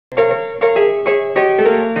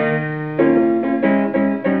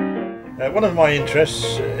One of my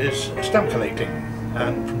interests is stamp collecting,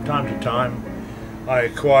 and from time to time I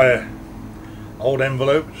acquire old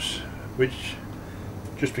envelopes which,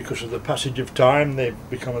 just because of the passage of time, they've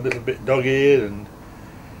become a little bit dog-eared and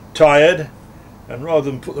tired, and rather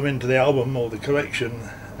than put them into the album or the collection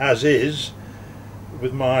as is,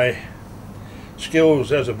 with my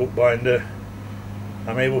skills as a bookbinder,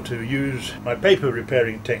 I'm able to use my paper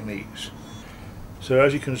repairing techniques. So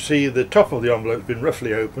as you can see, the top of the envelope has been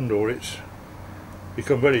roughly opened, or it's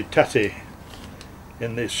become very tatty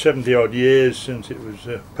in the 70 odd years since it was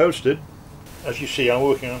posted. As you see, I'm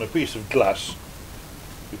working on a piece of glass,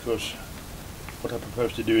 because what I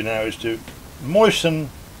propose to do now is to moisten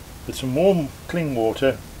with some warm clean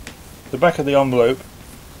water the back of the envelope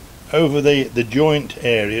over the joint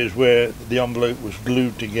areas where the envelope was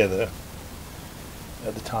glued together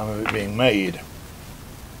at the time of it being made.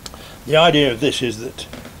 The idea of this is that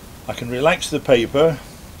I can relax the paper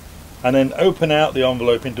and then open out the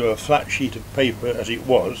envelope into a flat sheet of paper as it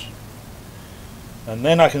was, and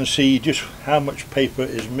then I can see just how much paper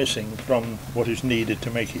is missing from what is needed to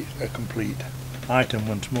make it a complete item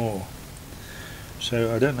once more.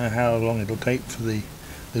 So I don't know how long it'll take for the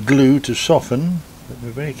glue to soften, but we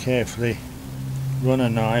very carefully run a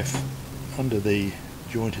knife under the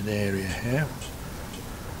jointed area here.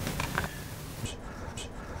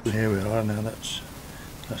 Here we are now. That's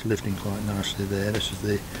lifting quite nicely there. This is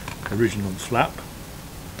the original flap.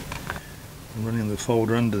 I'm running the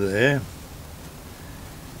folder under there,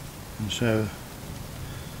 and so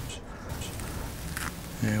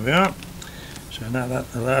there we are. So now that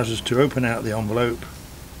allows us to open out the envelope.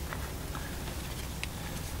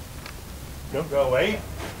 Don't go away.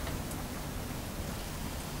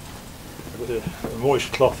 I've got a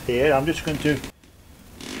moist cloth here. I'm just going to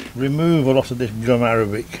remove a lot of this gum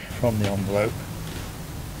arabic from the envelope.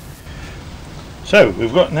 So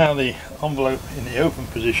we've got now the envelope in the open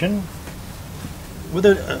position. With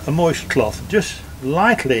a moist cloth, just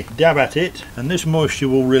lightly dab at it, and this moisture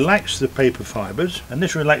will relax the paper fibres, and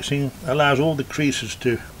this relaxing allows all the creases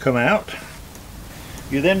to come out.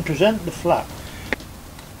 You then present the flap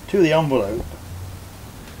to the envelope.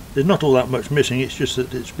 There's not all that much missing, it's just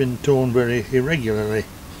that it's been torn very irregularly.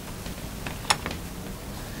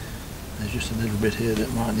 There's just a little bit here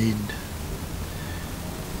that might need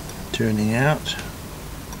turning out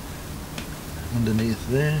underneath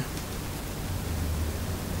there,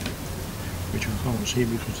 which I can't see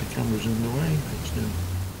because the camera's in the way, but still.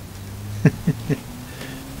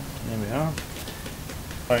 There we are.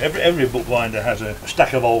 Every bookbinder has a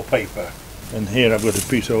stack of old paper, and here I've got a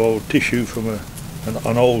piece of old tissue from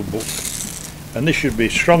an old book, and this should be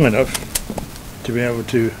strong enough to be able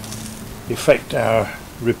to effect our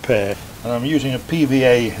repair. And I'm using a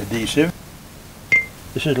PVA adhesive.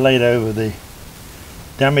 This is laid over the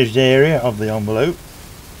damaged area of the envelope,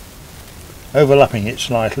 overlapping it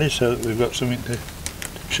slightly so that we've got something to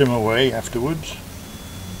trim away afterwards.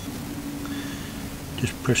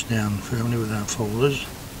 Just press down firmly with our folders.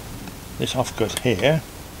 This offcut here.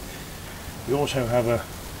 We also have a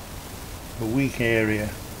weak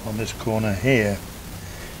area on this corner here.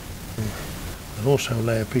 I'll also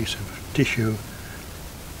lay a piece of tissue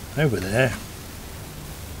over there,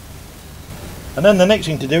 and then the next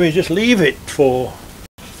thing to do is just leave it for,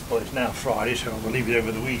 well, it's now Friday, so we'll leave it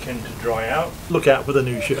over the weekend to dry out. Look out for the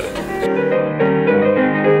new shirt.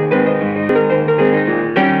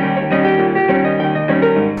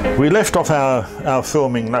 We left off our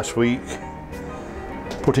filming last week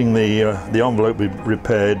putting the envelope we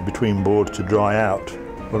repaired between boards to dry out.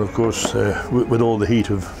 Well, of course, with all the heat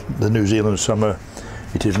of the New Zealand summer,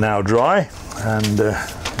 it is now dry, and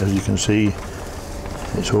as you can see,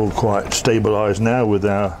 it's all quite stabilised now with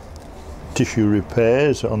our tissue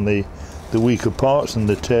repairs on the weaker parts and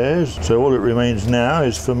the tears. So all that remains now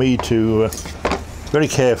is for me to very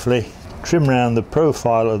carefully trim round the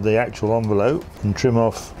profile of the actual envelope and trim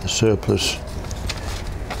off the surplus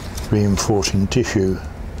reinforcing tissue.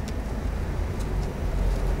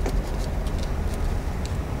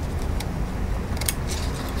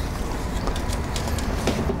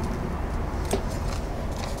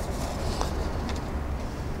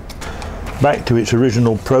 Back to its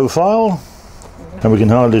original profile, and we can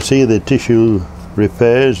hardly see the tissue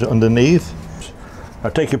repairs underneath. I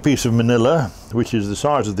take a piece of manila, which is the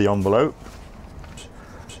size of the envelope,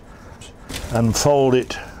 and fold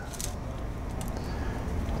it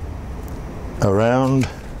around,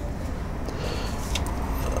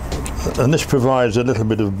 and this provides a little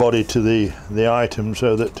bit of body to the item,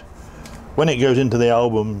 so that when it goes into the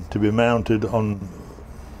album to be mounted on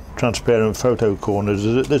transparent photo corners,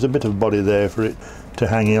 there's a bit of body there for it to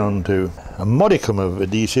hang on to. A modicum of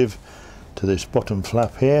adhesive to this bottom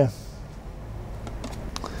flap here.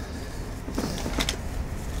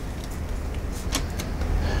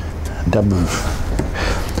 A dab of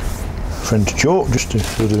French chalk just to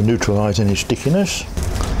sort of neutralise any stickiness.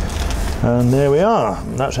 And there we are.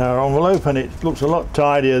 That's our envelope, and it looks a lot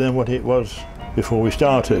tidier than what it was before we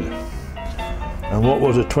started. And what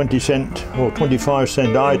was a 20 cent or 25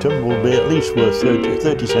 cent item will be at least worth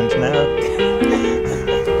 30 cents now.